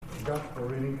The Gospel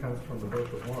reading comes from the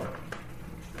book of Mark.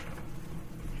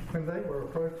 When they were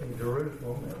approaching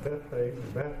Jerusalem at Bethphage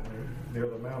and Bethany, near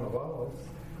the Mount of Olives,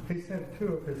 he sent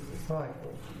two of his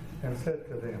disciples and said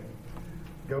to them,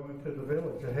 "Go into the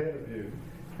village ahead of you,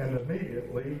 and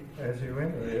immediately as you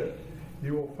enter it,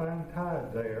 you will find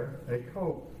tied there a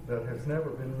colt that has never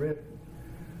been ridden.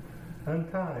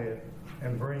 Untie it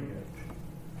and bring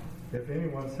it. If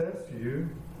anyone says to you,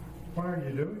 'Why are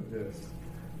you doing this?'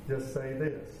 just say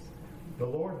this, 'The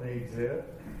Lord needs it,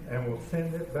 and will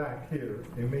send it back here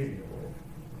immediately.'"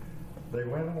 They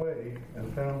went away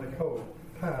and found the colt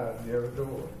tied near a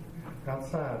door,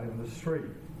 outside in the street.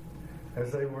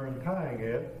 As they were untying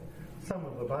it, some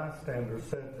of the bystanders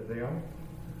said to them,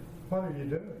 "What are you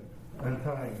doing,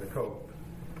 untying the colt?"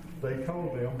 They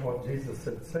told them what Jesus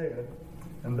had said,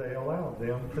 and they allowed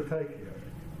them to take it.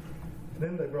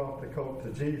 Then they brought the colt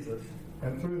to Jesus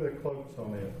and threw their cloaks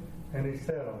on it, and he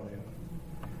sat on it.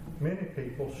 Many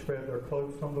people spread their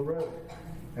cloaks on the road,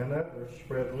 and others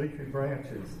spread leafy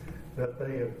branches that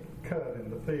they had cut in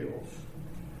the fields.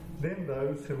 Then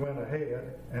those who went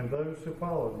ahead and those who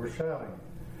followed were shouting,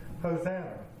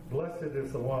 "Hosanna! Blessed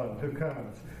is the one who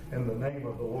comes in the name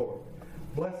of the Lord.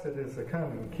 Blessed is the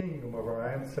coming kingdom of our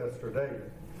ancestor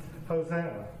David.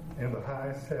 Hosanna in the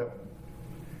highest heaven."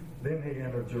 Then he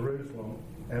entered Jerusalem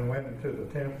and went into the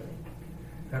temple.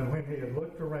 And when he had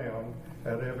looked around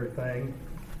at everything,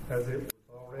 as it was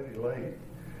already late,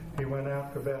 he went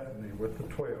out to Bethany with the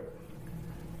 12.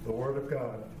 The word of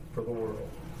God for the world.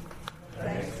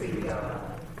 Thanks be to God.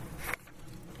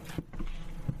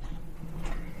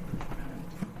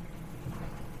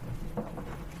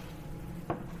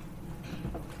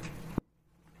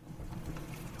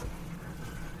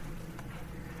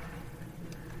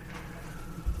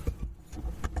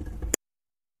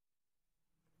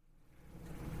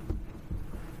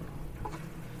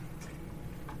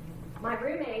 My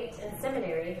roommate in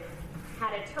seminary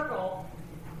had a turtle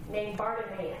named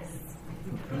Bartimaeus.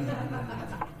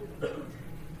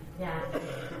 Yeah.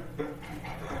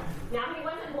 Now, he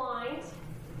wasn't blind,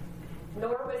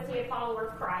 nor was he a follower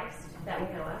of Christ that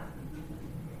we know of.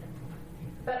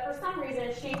 But for some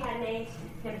reason, she had named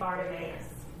him Bartimaeus.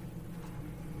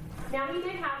 Now, he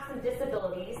did have some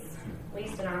disabilities, at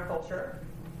least in our culture.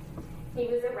 He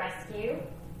was a rescue.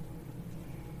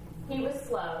 He was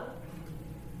slow.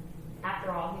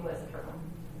 After all, he was a turtle.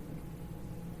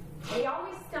 And he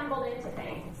always stumbled into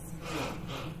things.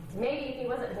 Maybe if he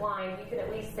wasn't blind, we could at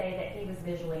least say that he was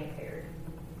visually impaired.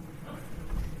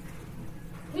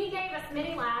 He gave us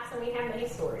many laughs, and we have many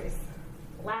stories,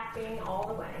 laughing all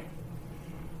the way.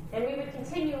 And we would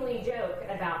continually joke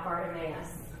about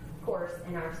Bartimaeus, of course,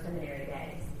 in our seminary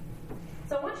days.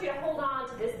 So I want you to hold on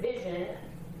to this vision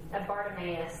of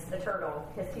Bartimaeus, the turtle,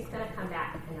 because he's going to come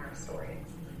back in our story.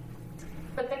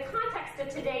 But the context of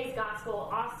today's gospel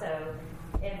also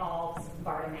involves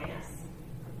Bartimaeus.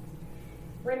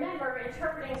 Remember,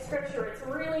 interpreting Scripture, it's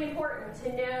really important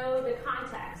to know the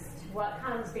context, what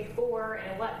comes before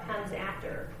and what comes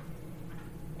after.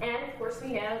 And, of course,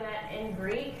 we know that in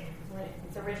Greek, when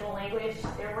its original language,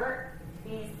 there weren't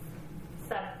these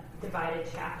subdivided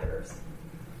chapters.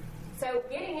 So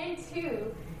getting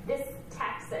into this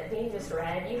text that Dean just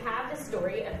read, you have the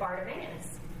story of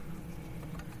Bartimaeus.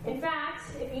 In fact,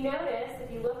 if you notice, if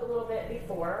you look a little bit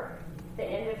before the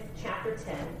end of chapter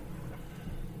 10,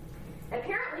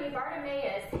 apparently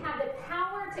Bartimaeus had the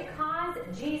power to cause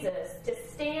Jesus to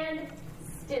stand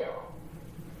still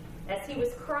as he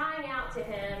was crying out to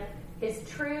him his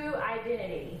true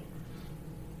identity.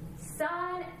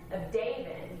 Son of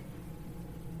David.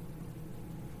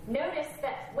 Notice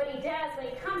that what he does when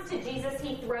he comes to Jesus,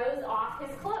 he throws off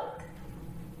his cloak.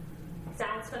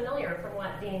 Sounds familiar from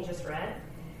what Dean just read.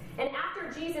 And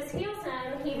after Jesus heals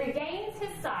him, he regains his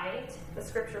sight, the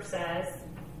scripture says,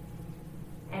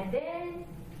 and then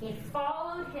he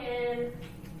followed him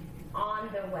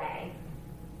on the way.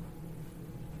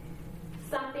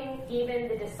 Something even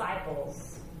the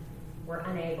disciples were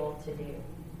unable to do.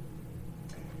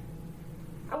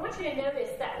 I want you to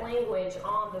notice that language,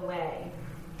 on the way,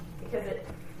 because it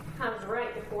comes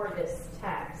right before this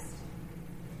text.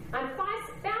 I'm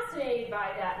fascinated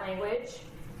by that language,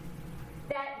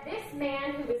 that this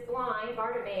man who was blind,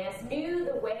 Bartimaeus, knew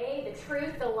the way, the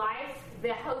truth, the life,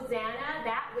 the Hosanna,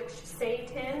 that which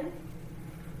saved him.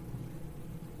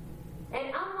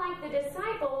 And unlike the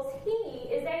disciples, he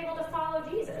is able to follow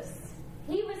Jesus.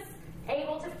 He was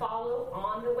able to follow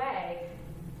on the way.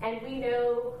 And we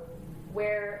know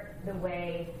where the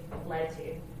way led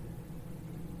to.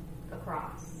 A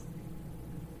cross.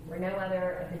 Where no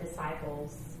other of the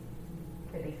disciples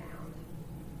could be found.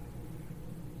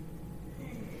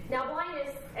 Now,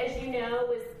 blindness, as you know,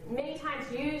 was many times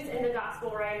used in the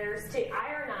gospel writers to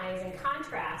ironize and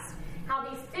contrast how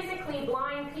these physically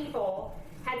blind people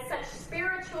had such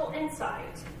spiritual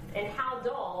insight and how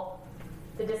dull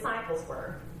the disciples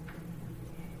were.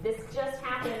 This just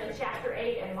happened in chapter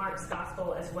 8 in Mark's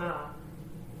gospel as well.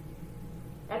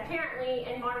 Apparently,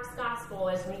 in Mark's gospel,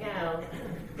 as we know,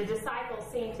 the disciples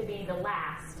seem to be the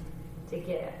last to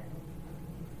get it.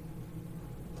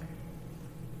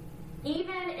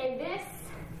 Even in this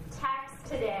text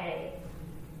today,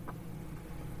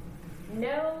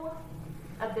 no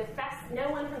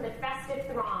one from the festive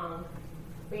throng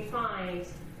we find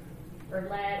are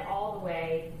led all the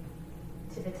way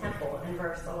to the temple in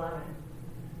verse 11.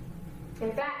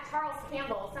 In fact, Charles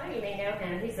Campbell, some of you may know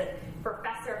him, he's a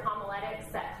professor of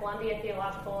homiletics at Columbia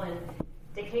Theological in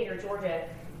Decatur, Georgia.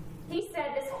 He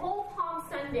said this whole Palm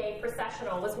Sunday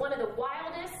processional was one of the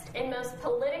wildest and most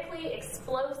politically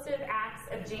explosive acts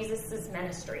of Jesus'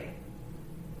 ministry.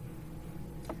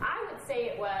 I would say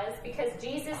it was because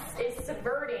Jesus is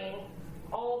subverting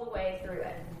all the way through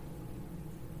it.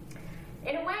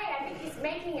 In a way, I think he's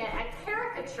making it a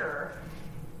caricature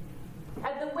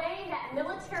of the way that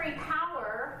military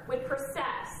power would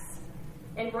process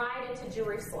and ride into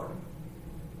Jerusalem.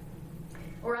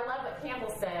 Or I love what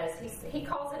Campbell says. He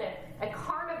calls it a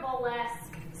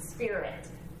carnivalesque spirit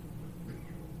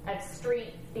of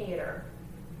street theater.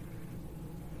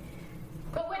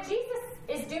 But what Jesus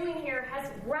is doing here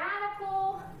has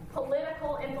radical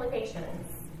political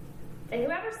implications. And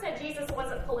whoever said Jesus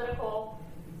wasn't political,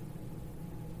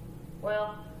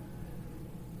 well,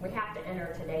 we have to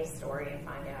enter today's story and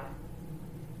find out.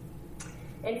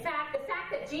 In fact, the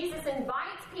fact that Jesus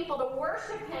invites people to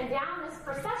worship him down this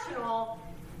processional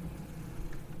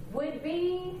would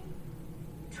be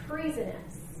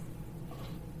treasonous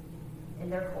in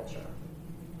their culture.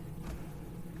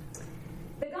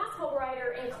 The gospel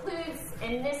writer includes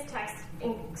in this text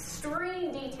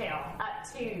extreme detail up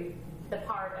to the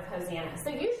part of Hosanna. So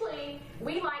usually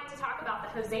we like to talk about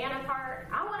the Hosanna part.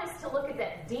 I want us to look at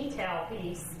that detail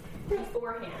piece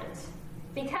beforehand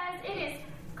because it is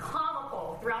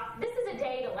comical throughout. This is a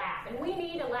day to laugh, and we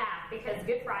need to laugh because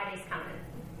Good Friday's coming.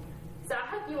 So I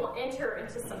hope you will enter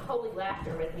into some holy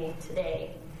laughter with me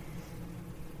today.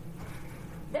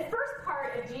 The first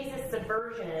part of Jesus'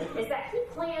 subversion is that he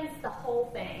plans the whole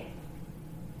thing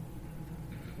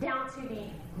down to the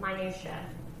minutiae.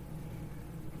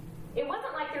 It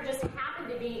wasn't like there just happened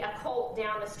to be a cult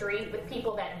down the street with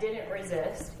people that didn't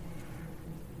resist.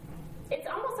 It's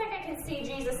almost like I can see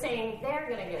Jesus saying, they're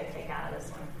going to get a kick out of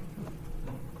this one.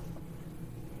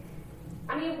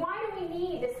 I mean, why do we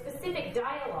need this specific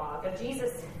dialogue of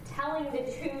Jesus telling the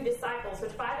two disciples,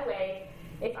 which, by the way,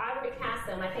 if I were to cast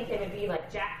them, I think they would be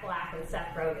like Jack Black and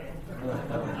Seth Rogen.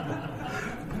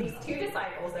 These two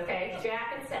disciples, okay?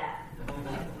 Jack and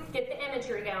Seth. Get the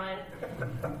imagery going.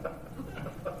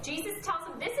 Jesus tells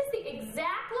them this is the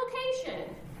exact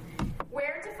location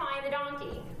where to find the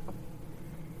donkey.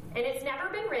 And it's never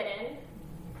been ridden.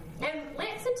 And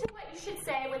listen to what you should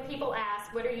say when people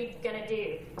ask, what are you going to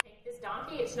do? Take this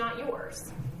donkey, it's not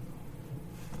yours.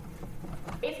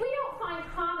 If we don't find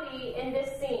comedy in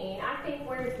this scene, I think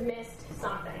we've missed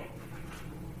something.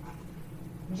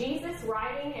 Jesus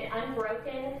riding an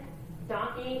unbroken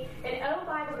donkey. And oh,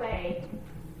 by the way,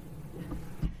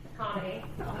 comedy.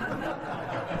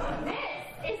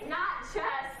 This is not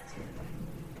just,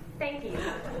 thank you.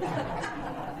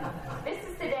 This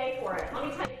is the day for it. Let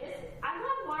me tell you this. I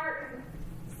love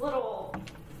Mark's little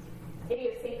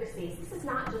idiosyncrasies. This is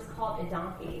not just called a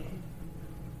donkey.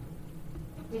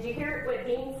 Did you hear what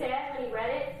Dean said when he read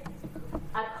it?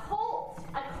 A colt.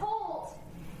 A colt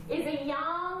is a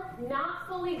young, not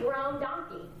fully grown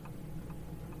donkey.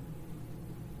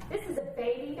 This is a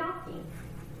baby donkey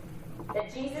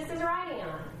that Jesus is riding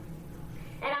on.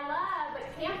 And I love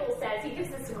what Campbell says. He gives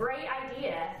this great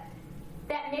idea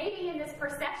that maybe in this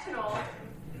processional,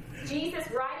 Jesus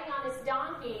riding on this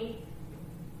donkey,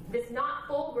 this not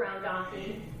full-grown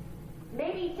donkey,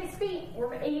 maybe his feet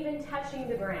were even touching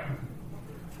the ground.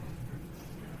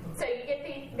 So you get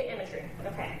the imagery.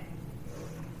 Okay.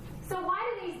 So why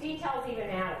do these details even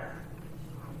matter?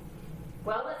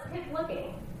 Well, let's keep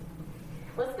looking.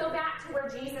 Let's go back to where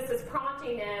Jesus is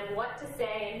prompting them what to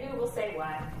say and who will say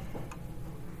what.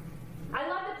 I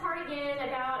love the part again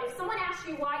about if someone asks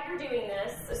you why you're doing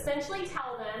this, essentially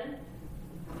tell them,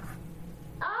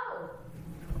 oh,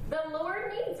 the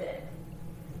Lord needs it.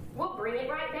 We'll bring it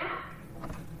right back.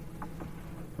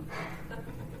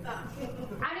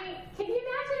 I mean, can you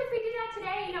imagine if we did that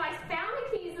today? You know, I found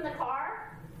the keys in the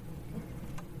car.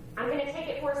 I'm going to take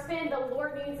it for a spin. The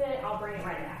Lord needs it. I'll bring it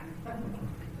right back.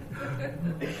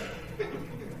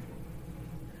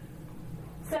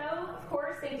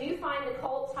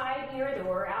 by near a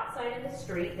door outside in the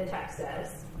street, the text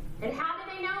says. And how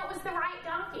did they know it was the right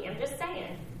donkey? I'm just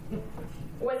saying.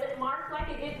 Was it marked like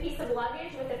a good piece of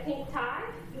luggage with a pink tie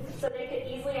so they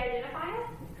could easily identify it?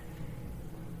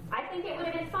 I think it would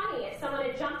have been funny if someone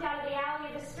had jumped out of the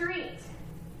alley of the street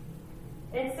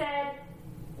and said,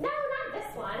 "No, not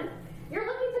this one. You're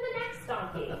looking for the next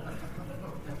donkey."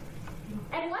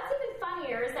 And what's even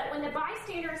funnier is that when the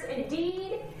bystanders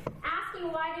indeed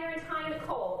asking why they're untying the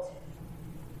colt,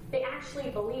 they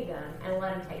actually believe them and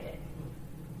let him take it.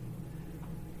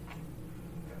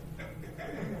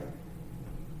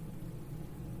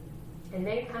 And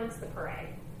then comes the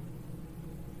parade.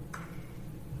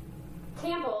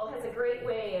 Campbell has a great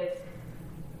way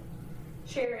of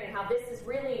sharing how this is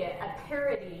really a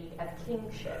parody of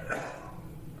kingship.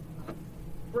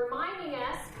 Reminding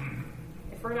us,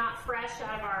 if we're not fresh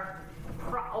out of our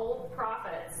old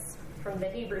prophets from the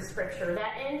Hebrew scripture,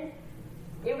 that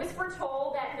it was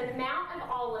foretold that the Mount of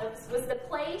Olives was the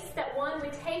place that one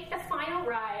would take the final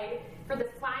ride for the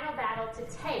final battle to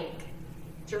take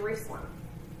Jerusalem.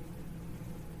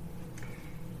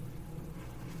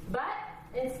 But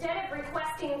instead of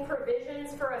requesting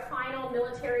provisions for a final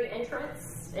military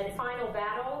entrance and final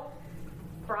battle,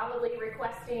 probably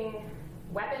requesting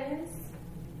weapons,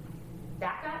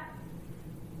 backup,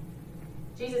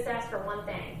 Jesus asked for one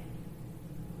thing: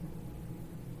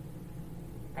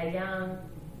 a young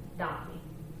donkey.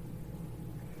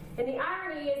 And the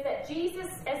irony is that Jesus,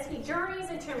 as he journeys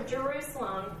into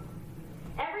Jerusalem,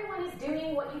 everyone is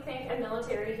doing what you think a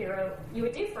military hero, you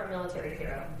would do for a military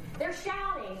hero. They're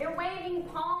shouting, they're waving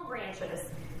palm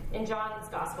branches. In John's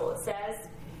gospel it says,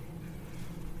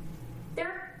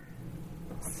 they're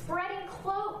spreading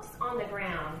cloaks on the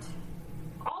ground.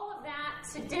 All of that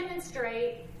to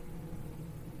demonstrate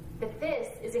that this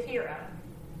is a hero.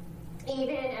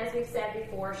 Even, as we've said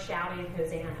before, shouting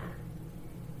Hosanna,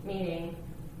 meaning,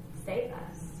 save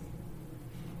us.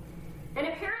 And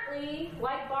apparently,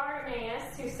 like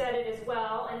Bartimaeus, who said it as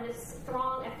well, and this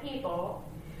throng of people,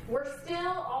 we're still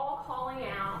all calling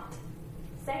out,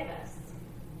 save us.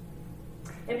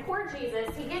 And poor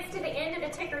Jesus, he gets to the end of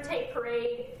the ticker tape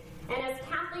parade, and as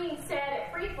Kathleen said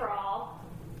at Free For All,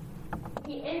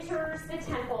 he enters the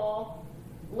temple,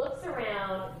 looks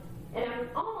around, and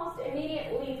almost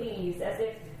immediately leaves as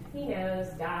if he knows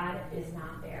God is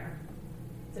not there.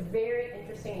 It's a very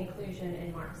interesting inclusion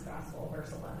in Mark's Gospel,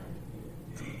 verse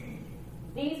 11.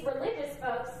 These religious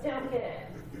folks don't get it.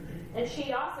 And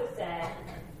she also said,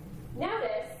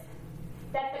 notice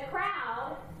that the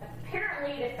crowd,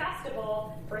 apparently the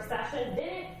festival procession,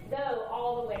 didn't go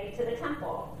all the way to the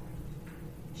temple.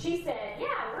 She said,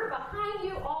 yeah, we're behind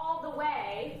you all the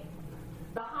way,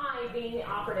 behind being the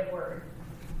operative word.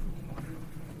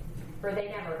 For they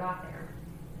never got there.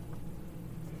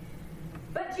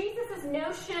 But Jesus'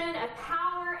 notion of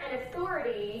power and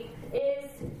authority is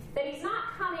that he's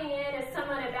not coming in as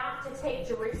someone about to take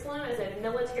Jerusalem as a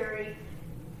military,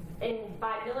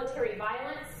 by military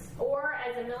violence, or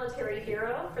as a military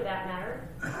hero, for that matter.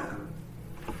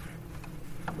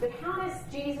 But how does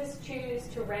Jesus choose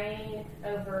to reign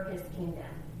over his kingdom?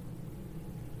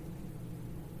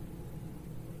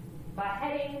 By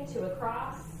heading to a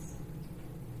cross,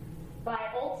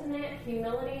 by ultimate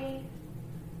humility,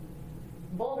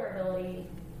 vulnerability,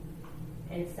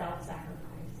 and self-sacrifice.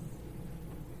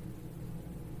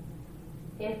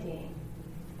 Emptying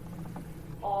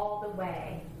all the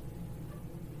way.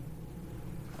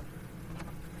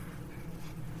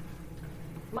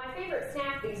 My favorite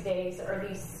snack these days are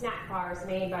these snack bars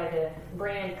made by the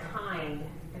brand Kind.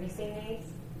 Have you seen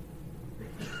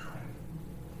these?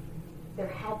 They're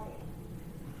healthy,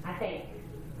 I think.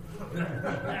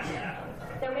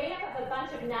 They're made up of a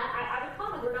bunch of nuts. I would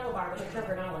call them a granola bar, but there's no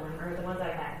granola in them, or the ones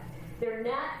I've had. They're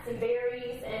nuts and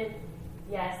berries, and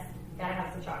yes, gotta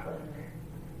have some chocolate in there.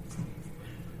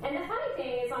 And the funny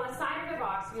thing is, on the side of their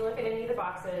box, if you look at any of the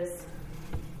boxes,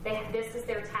 this is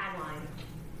their tagline.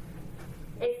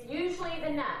 It's usually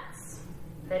the nuts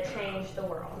that change the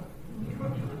world.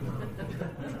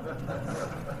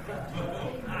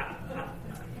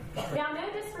 Now, no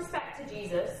disrespect to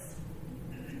Jesus,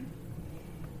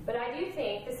 but I do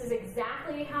think this is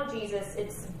exactly how Jesus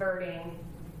is subverting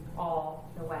all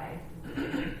the way.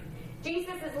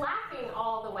 Jesus is laughing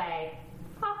all the way.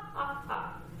 Ha, ha,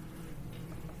 ha.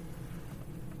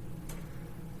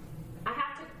 I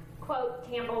have to quote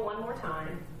Campbell one more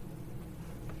time,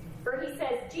 where he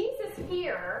says, Jesus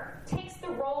here takes the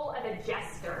role of a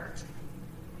jester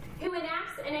who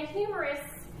enacts in a humorous,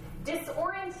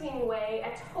 disorienting way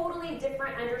a totally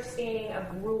different understanding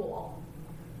of rule,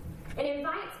 and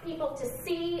invites people to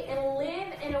see and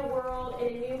live in a world in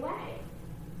a new way.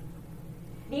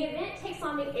 The event takes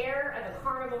on the air of a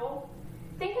carnival.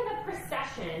 Think of a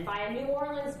procession by a New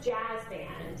Orleans jazz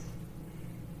band,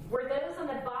 where those on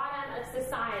the bottom of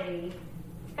society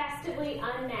festively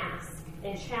unmask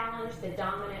and challenge the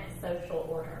dominant social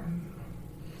order.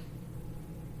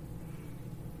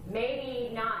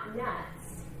 Maybe not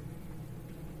nuts,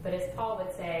 but as Paul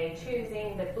would say,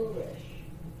 choosing the foolish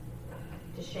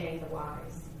to shame the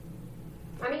wise.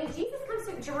 I mean, Jesus comes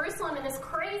to Jerusalem in this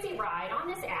crazy ride on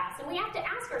this ass, and we have to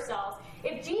ask ourselves,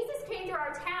 if Jesus came to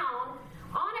our town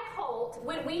on a colt,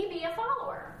 would we be a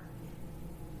follower?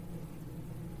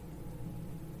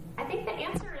 I think the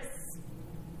answer is,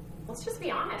 let's just be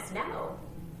honest, no.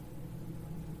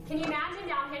 Can you imagine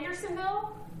down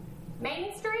Hendersonville,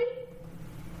 Main Street?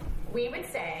 We would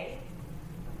say,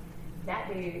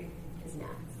 that dude is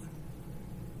nuts.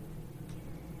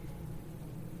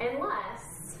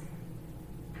 Unless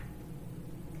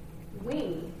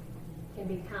we can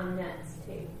become nuts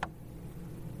too.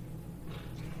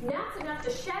 Nuts enough to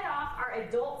shed off our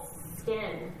adult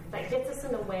skin that gets us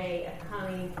in the way of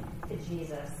coming to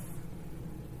Jesus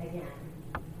again.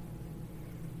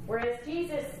 Whereas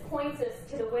Jesus points us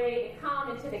to the way to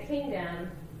come into the kingdom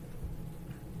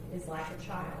is like a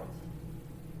child.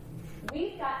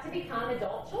 We've got to become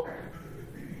adult children.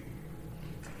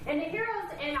 And the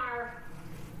heroes in our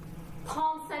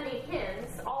Palm Sunday hymns,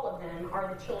 all of them,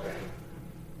 are the children.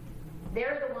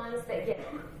 They're the ones that get it.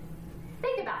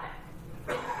 Think about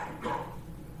it.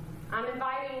 I'm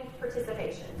inviting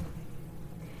participation.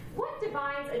 What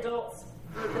divides adults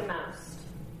the most?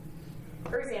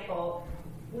 For example,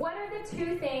 what are the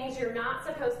two things you're not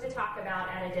supposed to talk about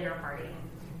at a dinner party?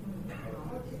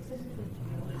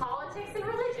 Politics and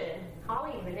religion.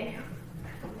 Holly even knew.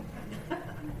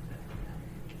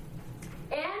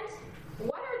 And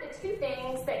what are the two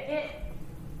things that get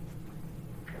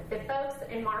the folks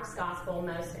in Mark's gospel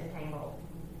most entangled?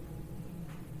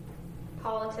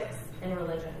 Politics and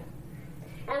religion.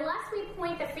 Unless we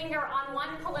point the finger on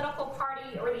one political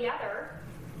party or the other,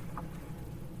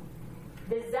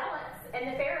 the Zealots and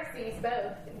the Pharisees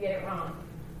both get it wrong.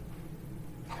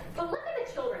 But look at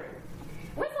the children.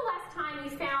 When's the last time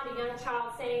you found a young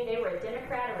child saying they were a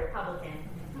Democrat or Republican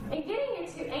and getting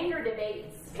into anger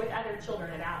debates with other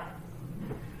children about it?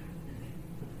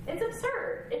 It's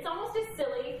absurd. It's almost as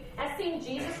silly as seeing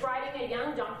Jesus riding a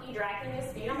young donkey dragging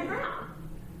his feet on the ground.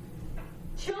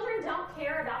 Children don't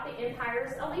care about the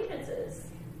empire's allegiances.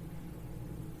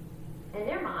 In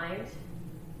their mind,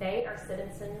 they are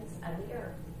citizens of the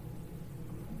earth.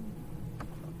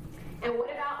 And what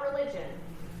about religion?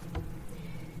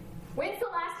 When's the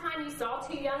last time you saw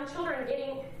two young children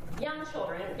getting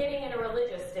in a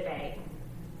religious debate?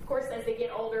 Of course, as they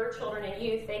get older, children and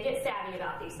youth, they get savvy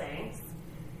about these things.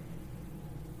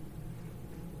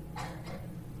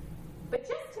 But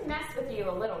just to mess with you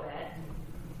a little bit,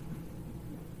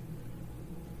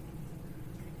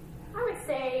 I would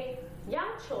say young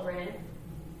children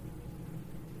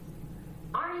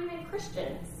aren't even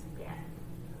Christians yet.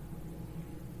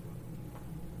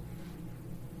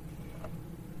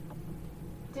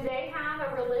 Do they have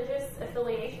a religious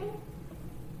affiliation?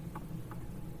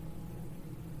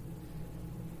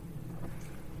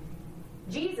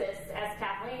 Jesus, as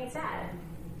Kathleen said,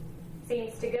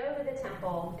 seems to go to the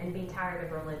temple and be tired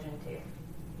of religion too.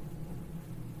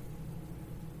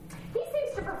 He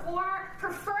seems to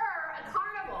prefer a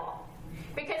carnival,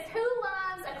 because who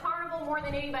loves a carnival more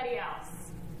than anybody else?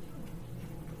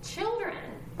 Children.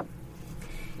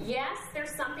 Yes,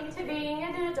 there's something to being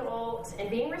an adult and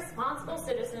being responsible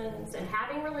citizens and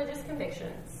having religious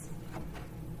convictions.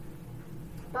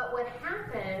 But what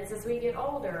happens as we get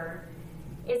older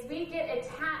is we get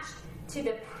attached to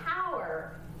the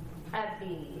power of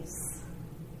these.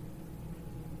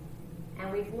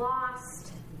 And we've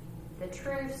lost the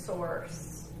true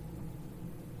source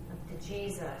of the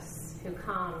Jesus who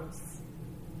comes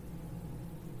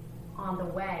on the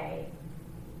way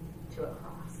to a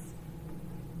cross.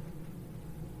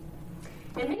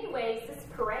 In many ways, this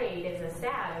parade is a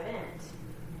sad event.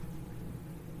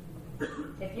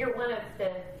 If you're one of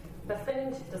the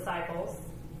buffooned disciples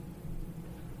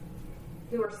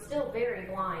who are still very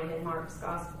blind in Mark's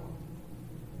gospel.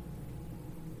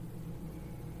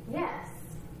 Yes,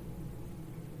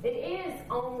 it is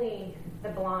only the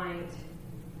blind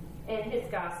in his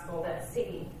gospel that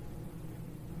see.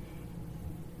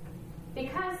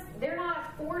 Because they're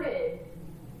not afforded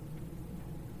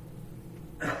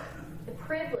the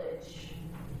privilege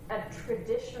of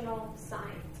traditional sight.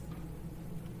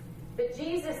 But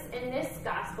Jesus in this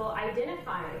gospel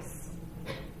identifies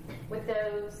with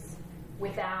those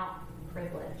without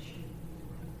privilege.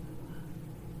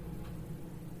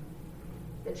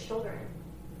 The children.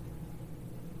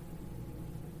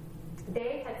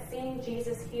 They had seen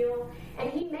Jesus heal, and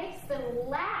he makes them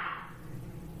laugh.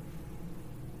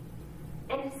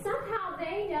 And somehow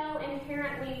they know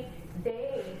inherently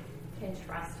they can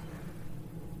trust him.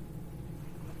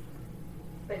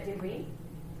 But do we?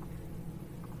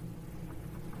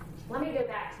 Let me go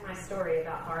back to my story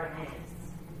about Bartimaeus.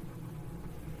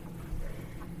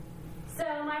 So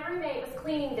my roommate was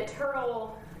cleaning the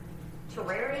turtle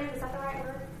terrarium. Is that the right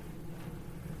word?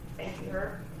 Thank you,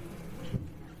 her.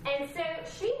 And so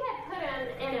she had put him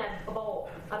in a bowl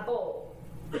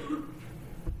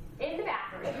in the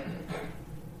bathroom.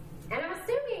 And I'm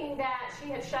assuming that she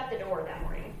had shut the door that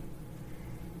morning.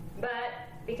 But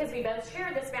because we both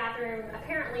shared this bathroom,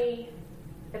 apparently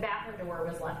the bathroom door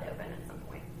was left open at some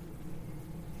point.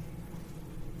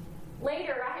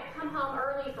 Later, I had come home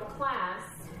early from class,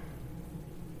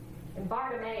 and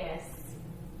Bartimaeus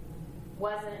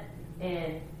wasn't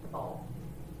in the bowl.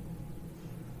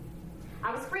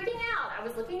 I was freaking out. I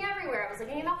was looking everywhere. I was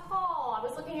looking in the hall. I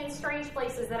was looking in strange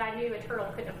places that I knew a turtle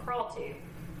couldn't have crawled to.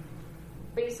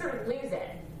 But you sort of lose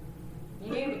it.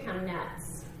 You do become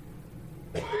nuts.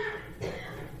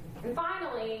 And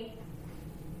finally,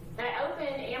 I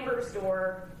opened Amber's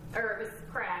door, or it was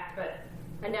cracked, but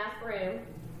enough room,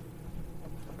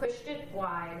 pushed it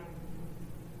wide,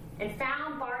 and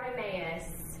found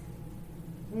Bartimaeus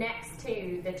next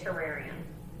to the terrarium.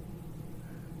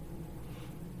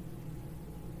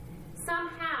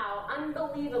 Somehow,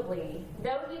 unbelievably,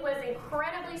 though he was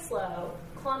incredibly slow,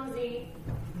 clumsy,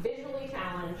 visually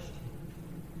challenged,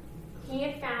 he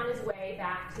had found his way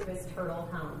back to his turtle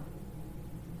home.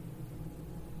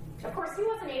 Of course, he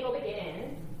wasn't able to get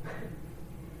in,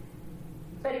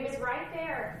 but he was right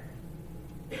there,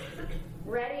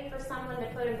 ready for someone to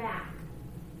put him back.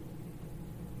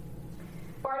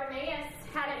 Bartimaeus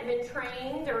hadn't been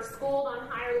trained or schooled on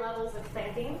higher levels of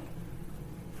thinking,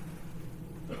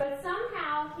 but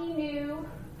somehow he knew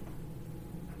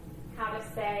how to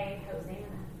say Hosanna.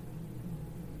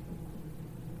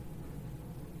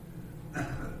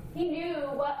 He knew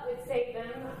what would save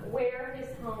him, where his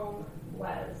home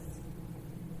was.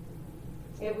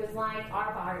 It was like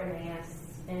our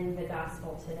Bartimaeus in the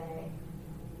gospel today.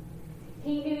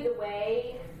 He knew the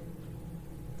way,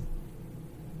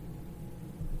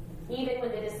 even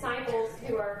when the disciples,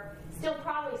 who are still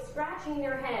probably scratching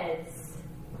their heads,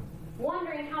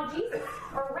 wondering how Jesus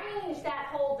arranged that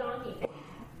whole donkey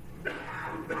thing,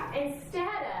 instead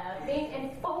of being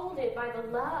enfolded by the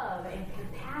love and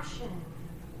compassion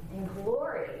and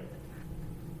glory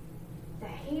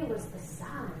that he was the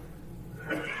Son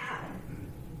of God,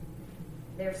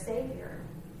 their Savior.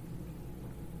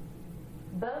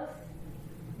 Both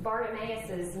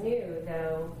Bartimaeuses knew,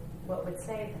 though, what would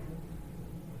save them.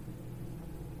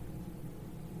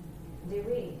 Do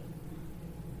we?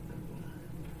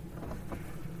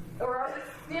 Or are we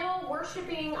still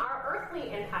worshiping our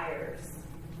earthly empires,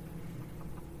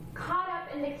 caught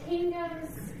up in the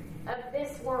kingdoms of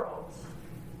this world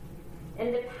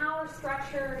and the power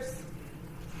structures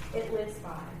it lives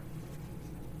by?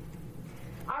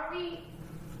 Are we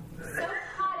so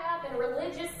caught up in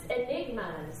religious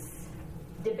enigmas,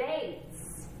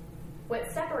 debates,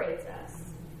 what separates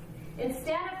us,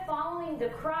 instead of following the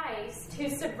Christ who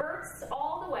subverts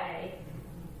all the way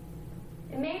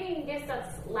and maybe gets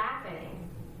us laughing,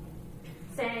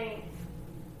 saying,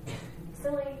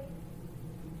 silly,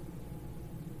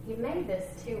 you made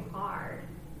this too hard.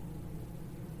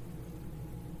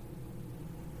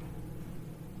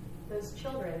 Those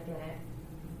children get it.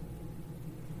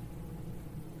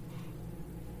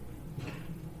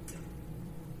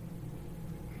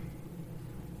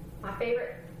 My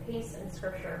favorite piece in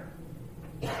Scripture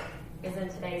is in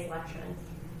today's lesson,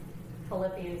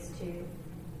 Philippians 2.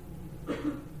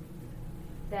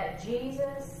 That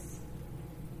Jesus,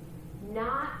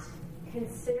 not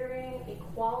considering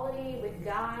equality with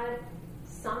God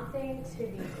something to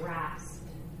be grasped,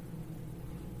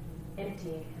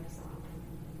 emptied himself.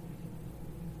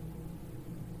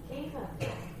 Gave up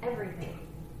everything.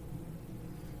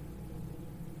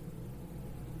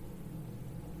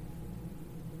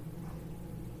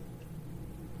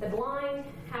 The blind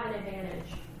have an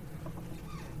advantage.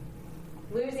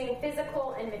 Losing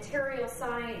physical and material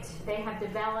sight, they have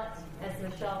developed, as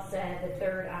Michelle said, the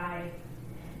third eye,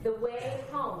 the way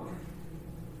home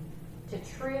to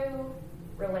true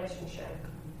relationship,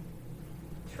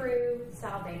 true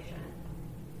salvation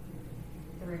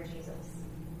through Jesus.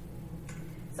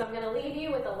 So I'm going to leave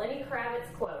you with a Lenny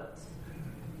Kravitz quote.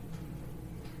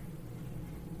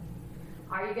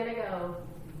 Are you going to go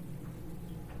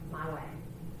my way?